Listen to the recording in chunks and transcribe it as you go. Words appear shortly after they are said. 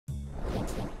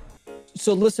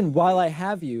So listen, while I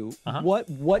have you, Uh-huh.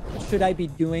 what should I be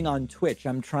doing on Twitch?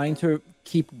 I'm trying to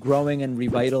keep growing and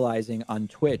revitalizing on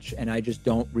Twitch, and I just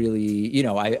don't really,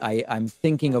 I'm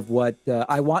thinking of what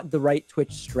I want the right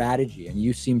Twitch strategy, and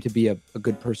you seem to be a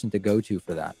good person to go to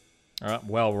for that.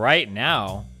 Well, right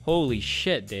now, holy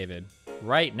shit, David.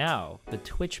 Right now, the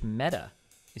Twitch meta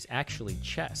is actually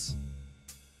chess.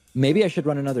 Maybe I should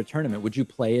run another tournament. Would you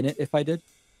play in it if I did?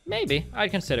 Maybe.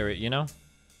 I'd consider it, you know?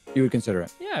 You would consider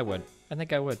it? Yeah, I would. I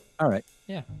think I would. All right.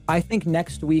 Yeah. I think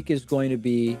next week is going to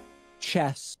be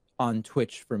chess on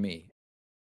Twitch for me.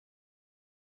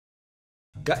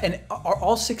 And are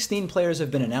all 16 players have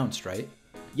been announced, right?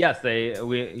 Yes,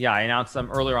 I announced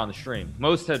them earlier on the stream.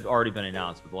 Most had already been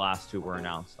announced, but the last two were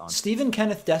announced on. Stephen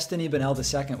Kenneth Destiny Benel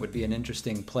II would be an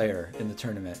interesting player in the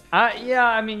tournament. Yeah,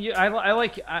 I mean,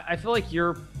 I feel like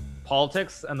your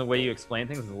politics and the way you explain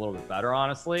things is a little bit better,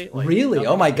 honestly. Like, really?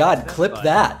 Oh my God! Clip but,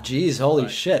 that! Jeez, holy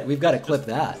shit! We've got to clip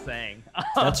that. Saying.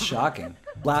 That's shocking.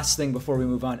 Last thing before we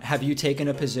move on, have you taken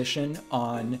a position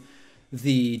on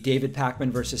the David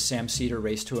Pakman versus Sam Cedar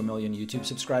race to 1 million YouTube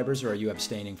subscribers, or are you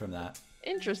abstaining from that?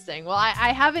 Interesting. Well,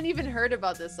 I haven't even heard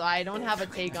about this, so I don't have a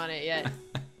take on it yet.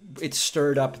 It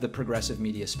stirred up the progressive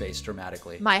media space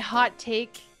dramatically. My hot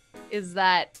take is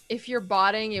that if you're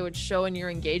botting, it would show in your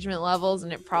engagement levels,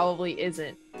 and it probably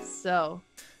isn't. So.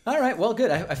 All right. Well,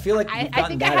 good. I feel like I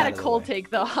think I had a cold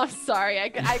take though. I'm sorry. I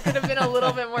could have been a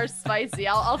little bit more spicy.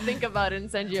 I'll think about it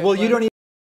and send you. Well, you don't.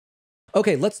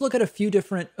 Okay, let's look at a few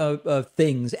different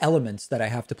elements that I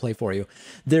have to play for you.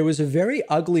 There was a very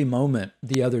ugly moment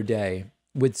the other day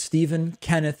with Stephen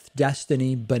Kenneth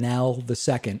Destiny Benel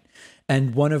II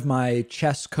and one of my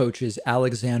chess coaches,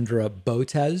 Alexandra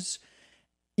Botez.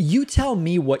 You tell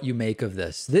me what you make of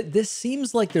this. This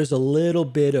seems like there's a little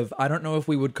bit of, I don't know if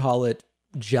we would call it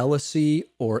jealousy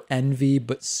or envy,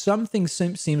 but something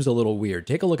seems a little weird.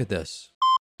 Take a look at this.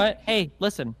 But hey,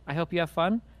 listen, I hope you have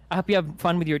fun. I hope you have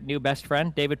fun with your new best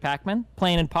friend, David Pakman,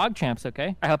 playing in PogChamps,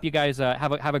 okay? I hope you guys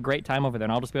have a great time over there,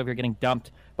 and I'll just be over here getting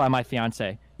dumped by my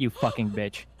fiance, you fucking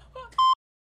bitch.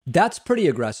 That's pretty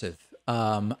aggressive.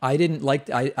 I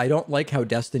don't like how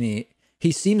Destiny,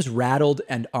 he seems rattled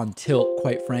and on tilt,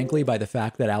 quite frankly, by the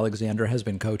fact that Alexandra has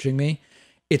been coaching me.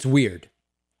 It's weird.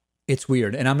 It's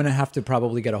weird. And I'm going to have to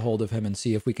probably get a hold of him and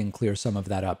see if we can clear some of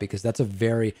that up, because that's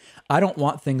I don't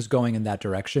want things going in that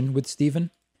direction with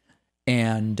Steven.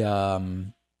 And, I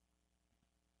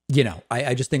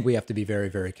just think we have to be very,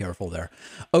 very careful there.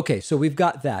 Okay, so we've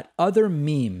got that. Other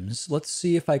memes. Let's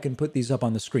see if I can put these up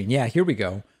on the screen. Yeah, here we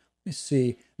go. Let me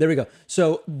see. There we go.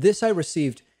 So this I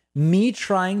received, me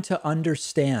trying to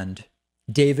understand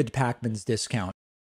David Pakman's discount.